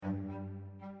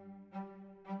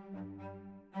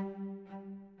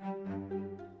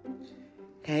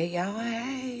Hey y'all,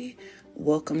 hey.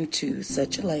 Welcome to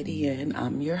Such a Lady, and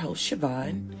I'm your host,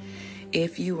 Siobhan.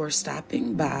 If you are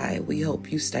stopping by, we hope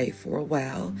you stay for a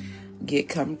while, get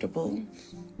comfortable,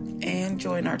 and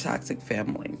join our toxic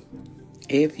family.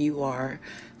 If you are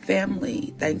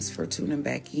family, thanks for tuning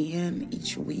back in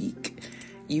each week.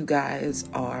 You guys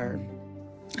are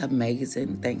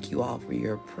amazing. Thank you all for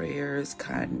your prayers,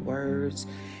 kind words,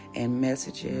 and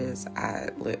messages.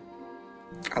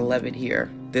 I love it here.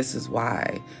 This is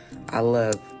why I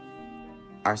love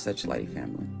our Such a Lady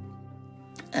family.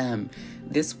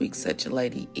 This week's Such a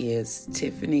Lady is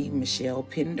Tiffany Michelle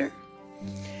Pender.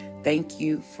 Thank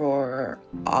you for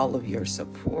all of your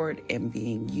support and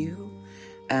being you.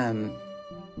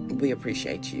 We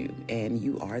appreciate you, and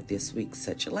you are this week's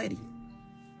Such a Lady.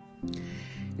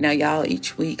 Now, y'all,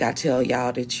 each week I tell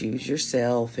y'all to choose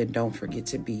yourself and don't forget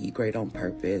to be great on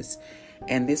purpose.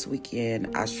 And this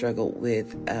weekend, I struggled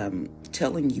with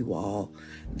telling you all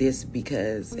this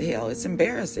because, hell, it's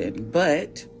embarrassing.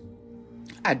 But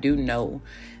I do know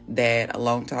that a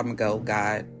long time ago,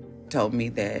 God told me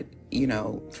that,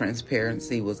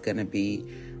 transparency was going to be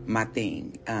my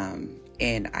thing.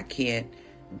 And I can't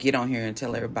get on here and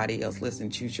tell everybody else, listen,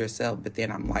 choose yourself. But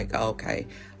then I'm like, okay,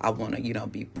 I want to,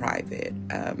 be private.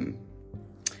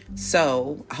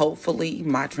 So hopefully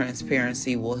my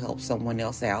transparency will help someone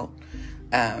else out.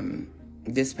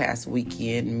 This past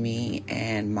weekend, me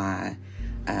and my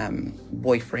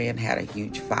boyfriend had a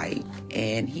huge fight,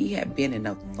 and he had been in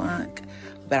a funk,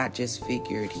 but I just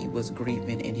figured he was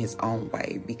grieving in his own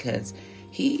way because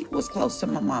he was close to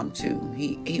my mom too.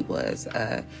 He was,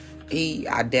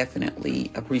 I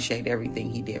definitely appreciate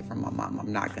everything he did for my mom.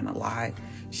 I'm not gonna lie.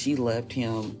 She loved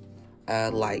him,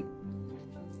 like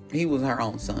he was her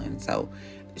own son. So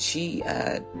she,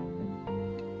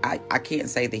 I can't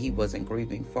say that he wasn't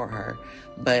grieving for her,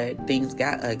 but things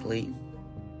got ugly.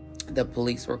 The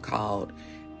police were called,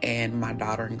 and my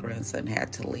daughter and grandson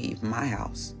had to leave my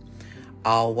house,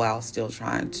 all while still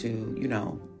trying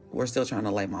to, we're still trying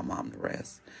to lay my mom to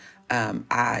rest.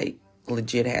 I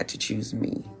legit had to choose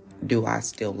me. Do I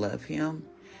still love him?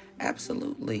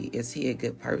 Absolutely. Is he a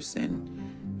good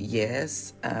person?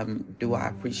 Yes. Do I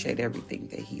appreciate everything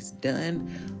that he's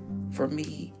done for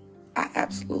me? I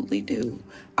absolutely do.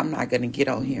 I'm not going to get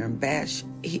on here and bash.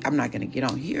 I'm not going to get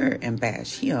on here and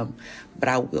bash him, but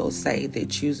I will say that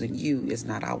choosing you is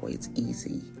not always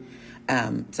easy.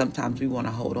 Sometimes we want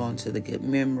to hold on to the good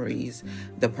memories,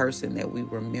 the person that we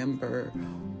remember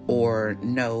or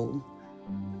know,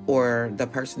 or the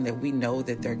person that we know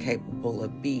that they're capable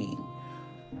of being.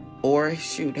 Or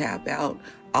shoot, how about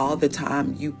all the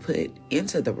time you put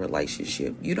into the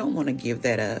relationship? You don't want to give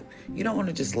that up. You don't want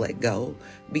to just let go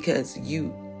because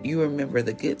you remember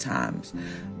the good times.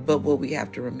 But what we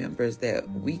have to remember is that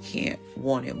we can't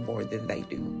want it more than they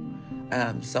do.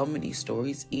 So many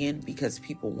stories end because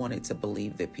people wanted to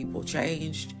believe that people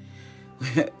changed.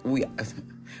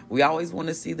 We always want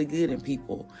to see the good in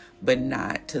people, but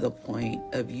not to the point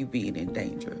of you being in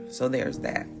danger. So there's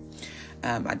that.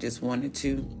 I just wanted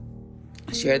to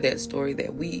share that story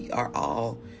that we are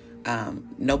all,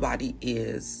 nobody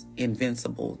is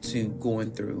invincible to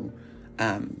going through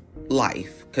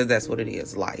life, because that's what it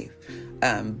is, life.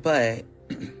 But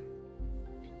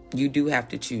you do have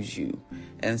to choose you.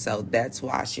 And so that's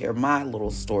why I share my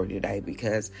little story today,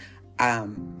 because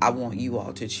I want you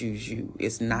all to choose you.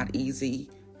 It's not easy.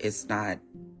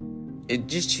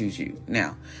 Just choose you.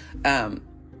 Now,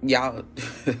 y'all,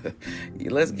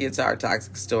 let's get to our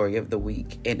toxic story of the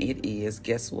week. And it is,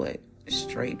 guess what?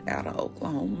 Straight out of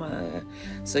Oklahoma.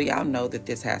 So y'all know that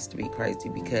this has to be crazy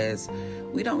because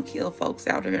we don't kill folks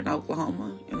out here in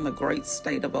Oklahoma, in the great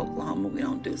state of Oklahoma. We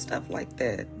don't do stuff like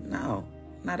that. No,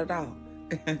 not at all.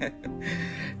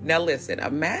 Now listen,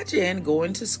 imagine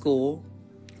going to school,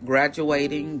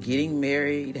 graduating, getting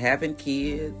married, having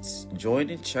kids,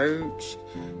 joining church,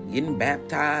 getting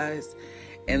baptized,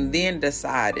 and then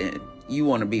deciding you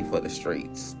want to be for the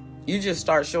streets. You just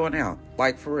start showing out,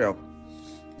 like for real.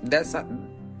 That's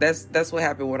what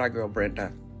happened with our girl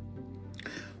Brenda.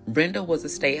 Brenda was a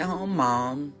stay-at-home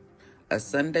mom, a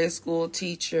Sunday school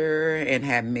teacher, and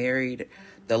had married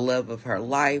the love of her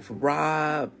life,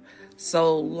 Rob.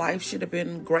 So life should have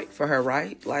been great for her,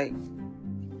 right? Like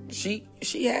she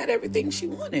had everything she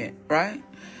wanted, right?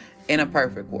 In a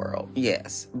perfect world,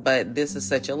 yes. But this is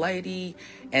Such a Lady,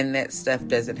 and that stuff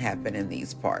doesn't happen in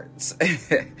these parts.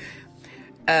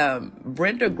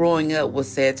 Brenda growing up was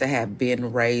said to have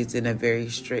been raised in a very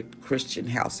strict Christian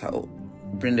household.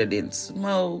 Brenda didn't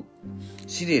smoke.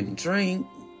 She didn't drink.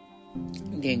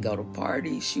 Didn't go to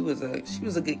parties. She was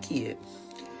a good kid.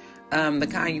 The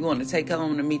kind you want to take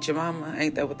home to meet your mama.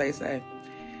 Ain't that what they say?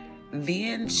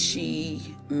 Then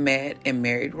she met and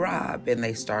married Rob, and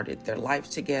they started their life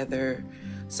together.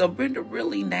 So Brenda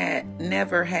really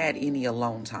never had any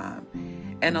alone time.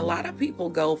 And a lot of people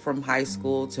go from high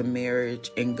school to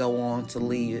marriage and go on to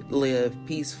live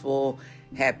peaceful,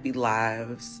 happy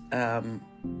lives.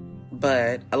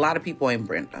 But a lot of people ain't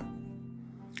Brenda.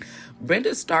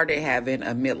 Brenda started having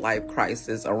a midlife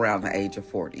crisis around the age of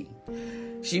 40.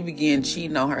 She began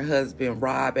cheating on her husband,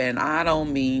 Rob, and I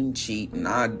don't mean cheating.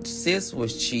 Sis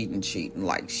was cheating.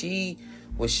 Like, she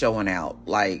was showing out.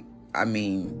 Like, I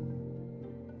mean,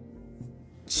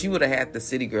 she would have had the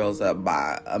city girls up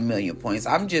by 1,000,000 points.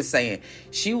 I'm just saying,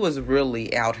 she was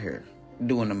really out here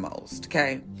doing the most,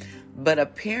 okay? But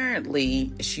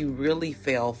apparently, she really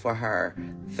fell for her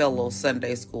fellow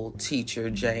Sunday school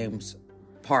teacher, James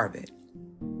Pavet.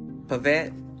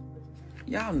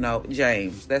 Y'all know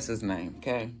James, that's his name,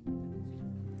 okay?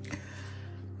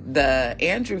 The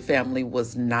Andrew family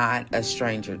was not a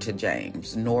stranger to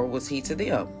James, nor was he to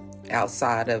them.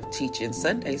 Outside of teaching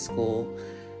Sunday school,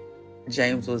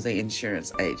 James was an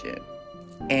insurance agent,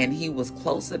 and he was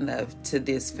close enough to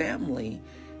this family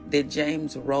that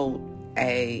James wrote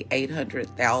a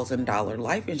 $800,000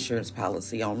 life insurance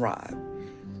policy on Rob.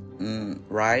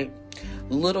 Right?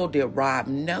 Little did Rob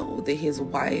know that his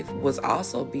wife was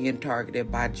also being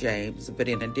targeted by James, but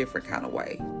in a different kind of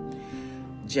way.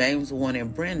 James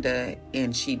wanted Brenda,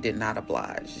 and she did not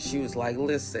oblige. She was like,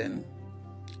 listen,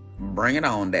 bring it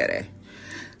on, daddy.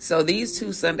 So these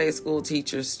two Sunday school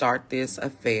teachers start this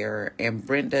affair, and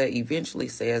Brenda eventually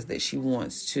says that she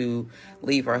wants to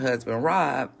leave her husband,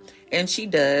 Rob, and she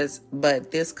does,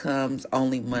 but this comes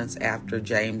only months after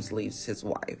James leaves his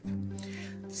wife.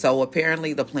 So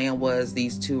apparently the plan was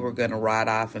these two were going to ride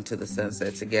off into the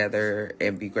sunset together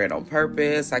and be great on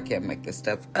purpose. I can't make this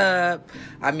stuff up.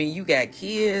 I mean, you got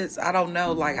kids. I don't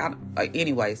know.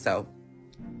 Anyway, so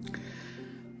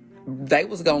they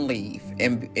was going to leave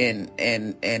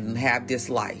and have this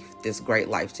life, this great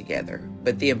life together.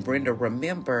 But then Brenda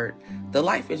remembered the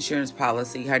life insurance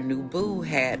policy her new boo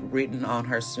had written on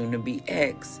her soon-to-be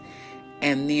ex,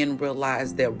 and then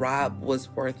realized that Rob was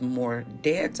worth more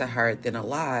dead to her than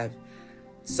alive.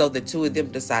 So the two of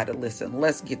them decided, listen,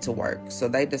 let's get to work. So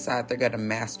they decide they're going to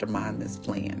mastermind this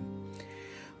plan.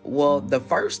 Well, the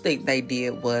first thing they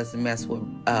did was mess with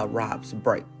Rob's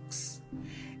brakes.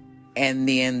 And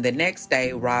then the next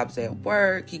day, Rob's at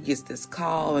work. He gets this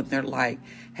call, and they're like,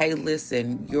 hey,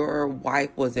 listen, your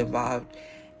wife was involved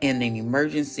in an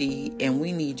emergency, and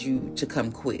we need you to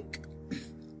come quick.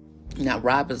 Now,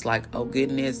 Rob is like, oh,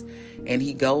 goodness. And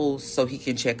he goes so he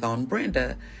can check on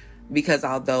Brenda, because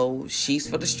although she's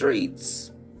for the streets,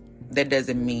 that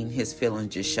doesn't mean his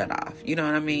feelings just shut off. You know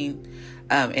what I mean?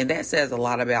 And that says a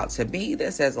lot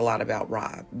about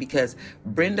Rob, because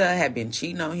Brenda had been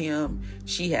cheating on him.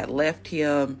 She had left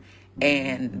him,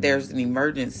 and there's an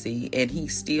emergency, and he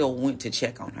still went to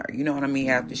check on her. You know what I mean?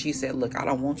 After she said, look, I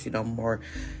don't want you no more,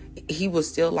 he was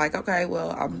still like, okay,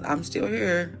 well, I'm still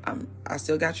here. I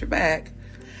still got your back.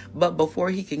 But before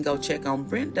he can go check on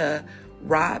Brenda,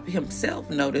 Rob himself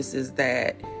notices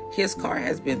that his car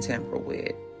has been tampered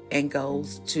with and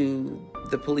goes to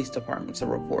the police department to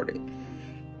report it.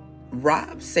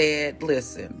 Rob said,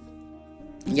 listen,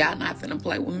 y'all not finna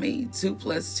play with me. 2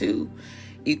 + 2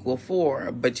 =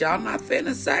 4. But y'all not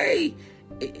finna say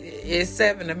it's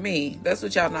 7 to me. That's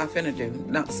what y'all not finna do.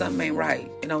 No, something ain't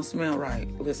right. It don't smell right.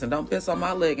 Listen, don't piss on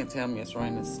my leg and tell me it's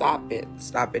raining. Stop it.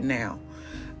 Stop it now.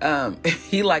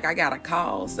 He like, I got a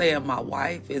call saying my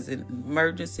wife is in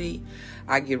emergency.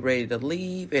 I get ready to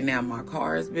leave, and now my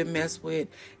car has been messed with,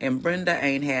 and Brenda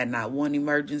ain't had not one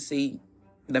emergency.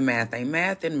 The math ain't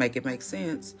math, and make it make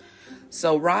sense.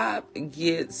 So Rob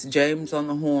gets James on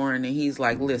the horn, and he's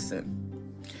like, listen,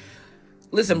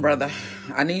 brother,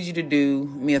 I need you to do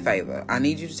me a favor. I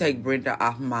need you to take Brenda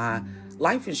off my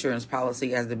life insurance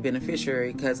policy as the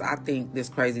beneficiary, because I think this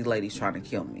crazy lady's trying to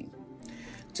kill me.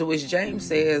 To which James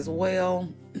says, well,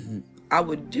 I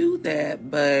would do that,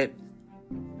 but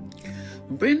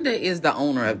Brenda is the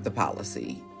owner of the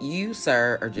policy. You,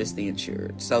 sir, are just the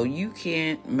insured. So you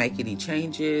can't make any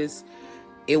changes.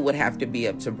 It would have to be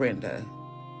up to Brenda,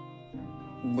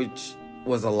 which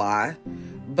was a lie.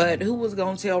 But who was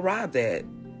going to tell Rob that?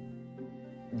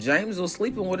 James was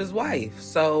sleeping with his wife.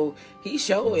 So he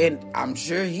showed, and I'm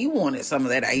sure he wanted some of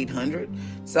that 800.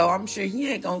 So I'm sure he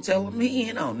ain't going to tell him he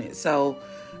ain't on it. So,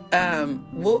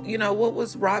 well, what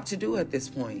was Rob to do at this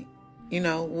point?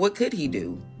 What could he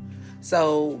do?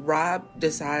 So Rob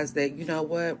decides that, you know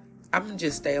what, I'm going to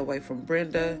just stay away from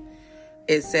Brenda,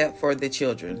 except for the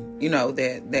children,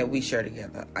 that we share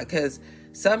together. Because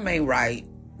something ain't right.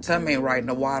 something ain't right in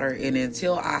the water. And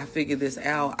until I figure this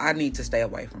out, I need to stay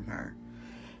away from her.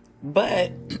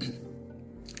 But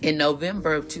in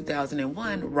November of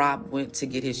 2001, Rob went to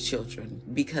get his children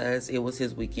because it was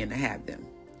his weekend to have them.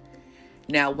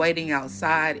 Now, waiting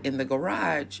outside in the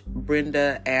garage,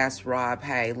 Brenda asked Rob,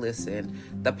 hey, listen,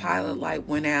 the pilot light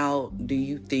went out. Do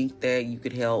you think that you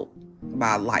could help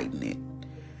by lighting it?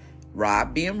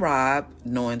 Rob, being Rob,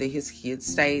 knowing that his kids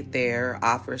stayed there,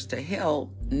 offers to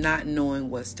help, not knowing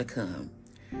what's to come.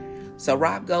 So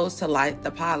Rob goes to light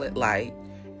the pilot light,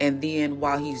 and then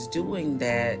while he's doing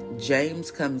that,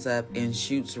 James comes up and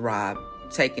shoots Rob,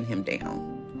 taking him down.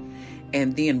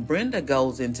 And then Brenda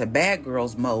goes into bad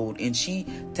girls mode, and she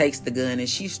takes the gun and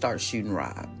she starts shooting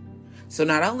Rob. So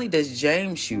not only does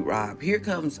James shoot Rob, here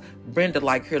comes Brenda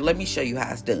like, here, let me show you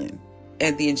how it's done.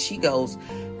 And then she goes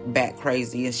back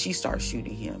crazy and she starts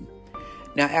shooting him.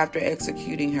 Now, after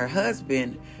executing her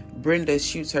husband, Brenda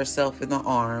shoots herself in the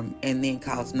arm and then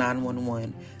calls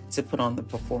 911 to put on the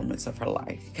performance of her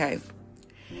life. Okay.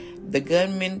 The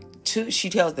gunmen, she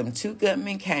tells them 2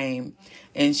 gunmen came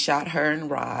and shot her and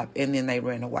Rob, and then they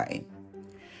ran away.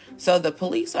 So the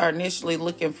police are initially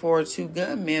looking for 2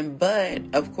 gunmen, but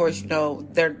of course,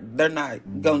 they're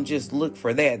not going to just look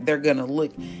for that. They're going to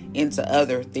look into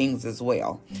other things as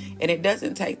well. And it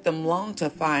doesn't take them long to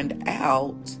find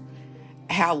out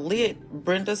how lit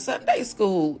Brenda's Sunday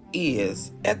school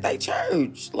is at their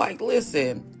church. Like,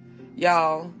 listen,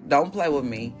 y'all, don't play with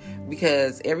me,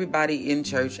 because everybody in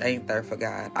church ain't there for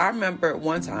God. I remember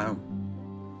one time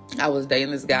I was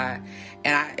dating this guy,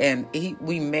 and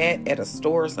we met at a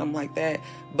store or something like that,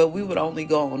 but we would only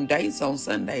go on dates on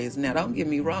Sundays. Now, don't get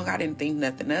me wrong, I didn't think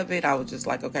nothing of it. I was just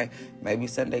like, okay, maybe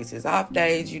Sundays is off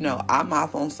days. I'm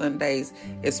off on Sundays.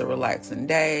 It's a relaxing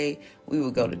day. We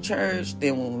would go to church.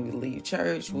 Then when we would leave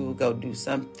church, we would go do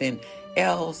something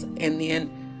else. And then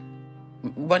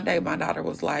one day my daughter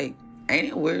was like, ain't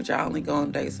it weird y'all only go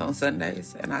on dates on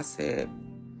Sundays? And I said,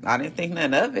 I didn't think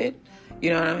none of it.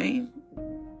 You know what I mean?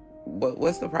 But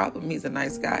what's the problem? He's a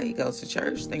nice guy. He goes to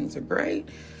church. Things are great.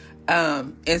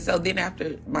 And so then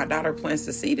after my daughter plants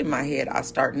the seed in my head, I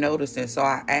start noticing. So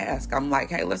I ask, I'm like,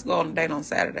 hey, let's go on a date on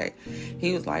Saturday.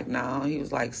 He was like, no. He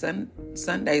was like,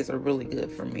 Sundays are really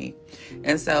good for me.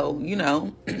 And so,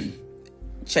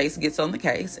 Chase gets on the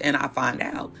case, and I find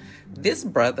out this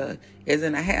brother is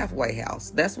in a halfway house.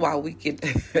 That's why we can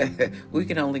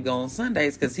only go on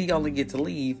Sundays, because he only get to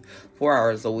leave 4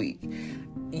 hours a week.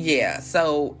 Yeah,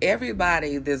 so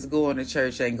everybody that's going to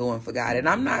church ain't going for God. And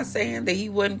I'm not saying that he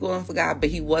wasn't going for God, but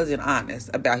he wasn't honest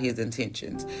about his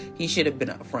intentions. He should have been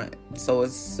upfront. So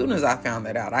as soon as I found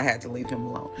that out, I had to leave him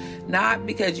alone. Not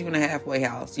because you're in a halfway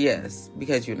house. Yes,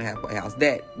 because you're in a halfway house.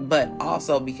 But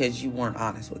also because you weren't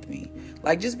honest with me.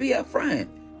 Like, just be upfront.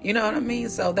 You know what I mean?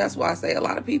 So that's why I say a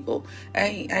lot of people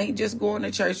ain't just going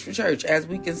to church for church. As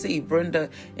we can see, Brenda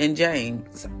and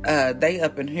James, they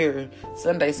up in here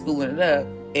Sunday schooling it up.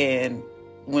 And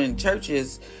when church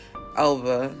is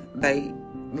over, they,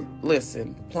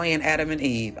 listen, playing Adam and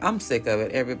Eve. I'm sick of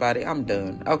it, everybody. I'm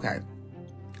done. Okay.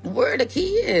 Where are the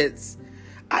kids?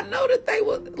 I know that they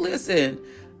would, listen,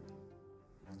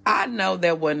 I know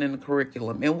that wasn't in the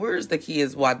curriculum. And where's the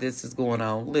kids while this is going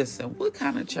on? Listen, what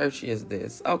kind of church is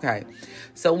this? Okay.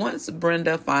 So once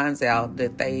Brenda finds out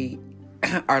that they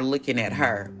are looking at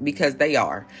her, because they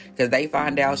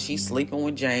find out she's sleeping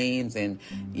with James, and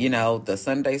the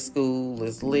Sunday school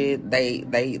is lit,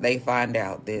 they find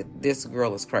out that this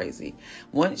girl is crazy.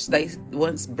 Once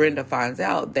Brenda finds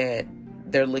out that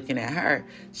they're looking at her,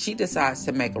 she decides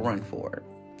to make a run for it.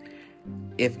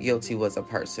 If guilty was a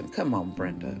person. Come on,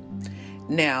 Brenda.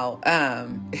 Now,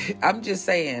 I'm just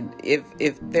saying,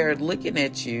 if they're looking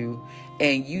at you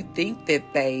and you think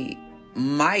that they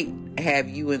might have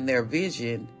you in their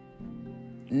vision,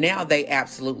 now they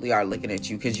absolutely are looking at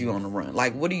you because you're on the run.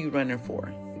 Like, what are you running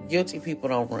for? Guilty people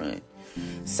don't run.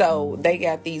 So they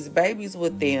got these babies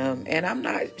with them, and I'm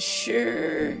not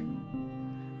sure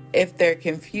if they're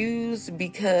confused,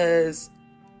 because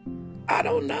I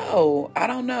don't know.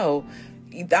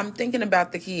 I'm thinking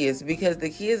about the kids, because the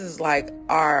kids is like,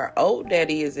 our old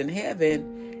daddy is in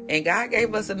heaven and God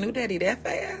gave us a new daddy that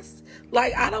fast.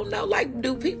 Like, I don't know. Like,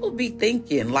 do people be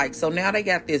thinking like, so now they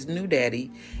got this new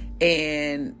daddy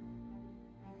and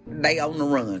they on the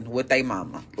run with their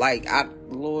mama? Like,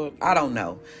 Lord, I don't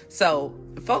know. So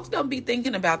folks don't be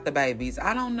thinking about the babies.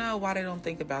 I don't know why they don't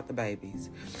think about the babies.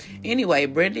 Anyway,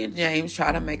 Brenda and James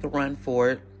try to make a run for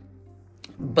it.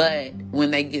 But when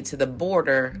they get to the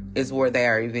border is where they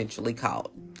are eventually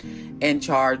caught and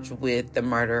charged with the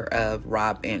murder of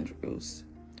Rob Andrews.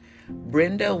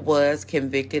 Brenda was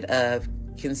convicted of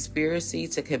conspiracy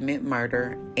to commit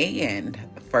murder and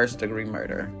first-degree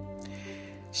murder.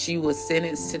 She was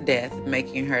sentenced to death,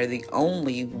 making her the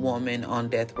only woman on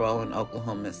death row in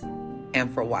Oklahoma.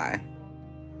 And for why?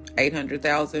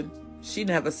 $800,000. She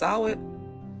never saw it.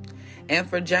 And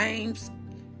for James,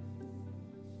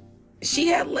 she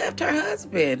had left her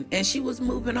husband and she was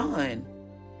moving on.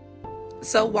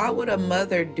 So why would a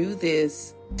mother do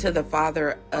this to the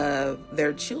father of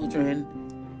their children,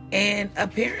 and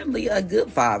apparently a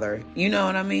good father? You know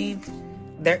what I mean?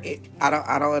 I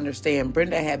don't understand.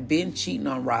 Brenda had been cheating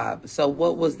on Rob. So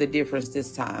what was the difference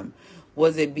this time?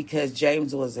 Was it because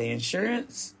James was an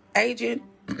insurance agent?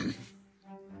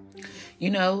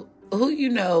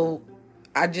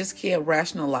 I just can't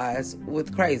rationalize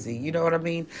with crazy. You know what I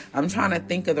mean? I'm trying to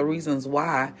think of the reasons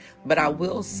why, but I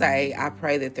will say I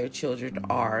pray that their children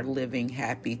are living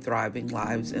happy, thriving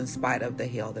lives in spite of the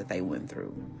hell that they went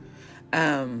through.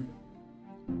 I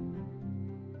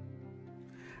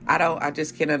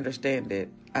just can't understand it.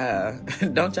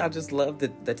 Don't y'all just love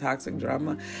the toxic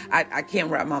drama? I can't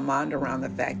wrap my mind around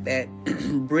the fact that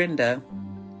Brenda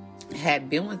had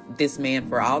been with this man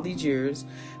for all these years.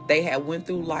 They had went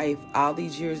through life all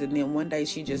these years, and then one day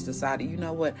she just decided, you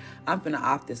know what, I'm finna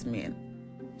off this man.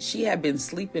 She had been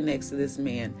sleeping next to this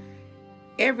man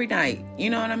every night. You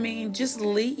know what I mean? Just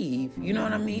leave. You know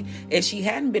what I mean? And she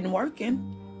hadn't been working,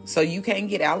 so you can't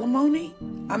get alimony.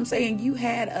 I'm saying you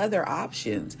had other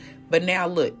options, but now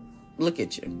look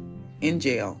at you in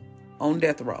jail on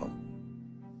death row.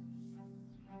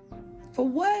 For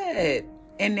what?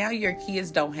 And now your kids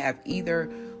don't have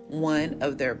either one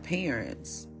of their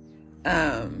parents.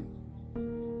 I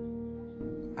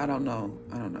don't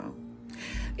know.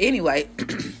 Anyway,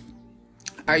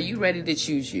 are you ready to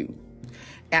choose you?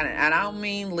 And I don't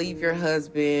mean leave your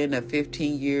husband of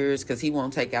 15 years because he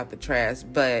won't take out the trash,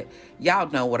 but y'all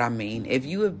know what I mean. If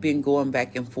you have been going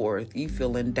back and forth, you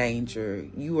feel in danger,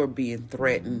 you are being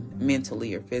threatened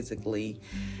mentally or physically,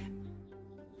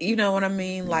 you know what I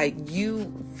mean? Like,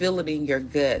 you feel it in your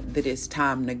gut that it's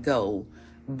time to go,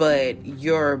 but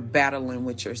you're battling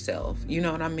with yourself. You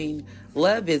know what I mean?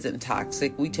 Love isn't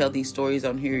toxic. We tell these stories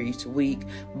on here each week,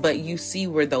 but you see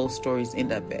where those stories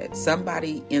end up at.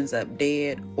 Somebody ends up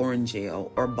dead or in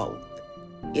jail or both.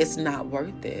 It's not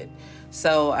worth it.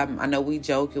 So I know we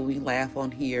joke and we laugh on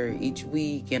here each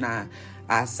week, and I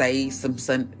say some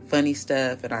funny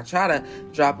stuff, and I try to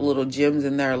drop little gems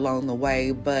in there along the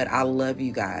way, but I love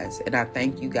you guys, and I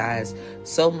thank you guys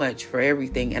so much for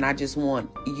everything, and I just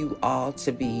want you all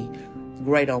to be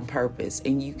great on purpose,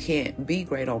 and you can't be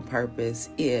great on purpose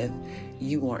if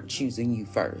you aren't choosing you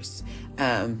first.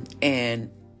 And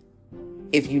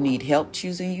if you need help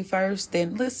choosing you first,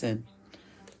 then listen,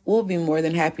 we'll be more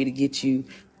than happy to get you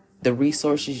the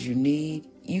resources you need.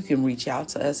 You can reach out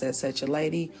to us at Such a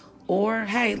Lady, or,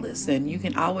 hey, listen, you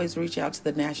can always reach out to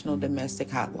the National Domestic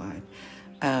Hotline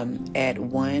at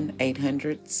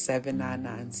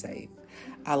 1-800-799-SAFE.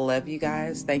 I love you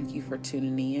guys. Thank you for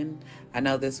tuning in. I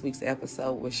know this week's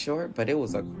episode was short, but it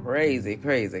was a crazy,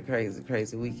 crazy, crazy,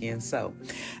 crazy weekend. So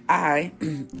I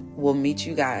will meet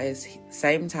you guys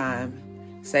same time,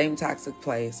 same toxic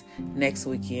place next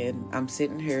weekend. I'm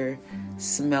sitting here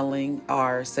smelling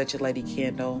our Such a Lady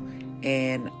candle.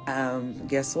 And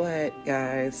guess what,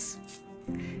 guys?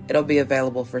 It'll be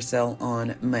available for sale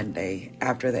on Monday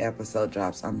after the episode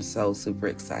drops. I'm so super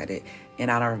excited in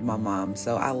honor of my mom.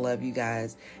 So I love you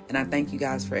guys, and I thank you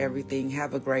guys for everything.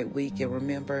 Have a great week, and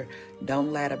remember,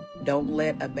 don't let a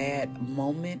bad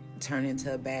moment turn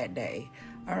into a bad day.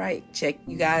 All right, check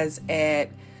you guys at.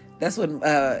 That's what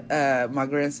my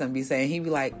grandson be saying. He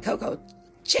be like, Coco,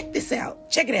 check this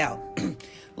out. Check it out.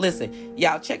 Listen,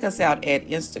 y'all, check us out at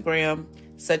Instagram,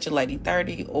 Such a Lady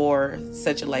 30, or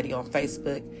Such a Lady on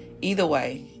Facebook. Either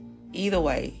way,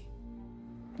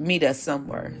 meet us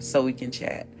somewhere so we can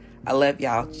chat. I love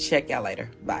y'all. Check y'all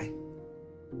later. Bye.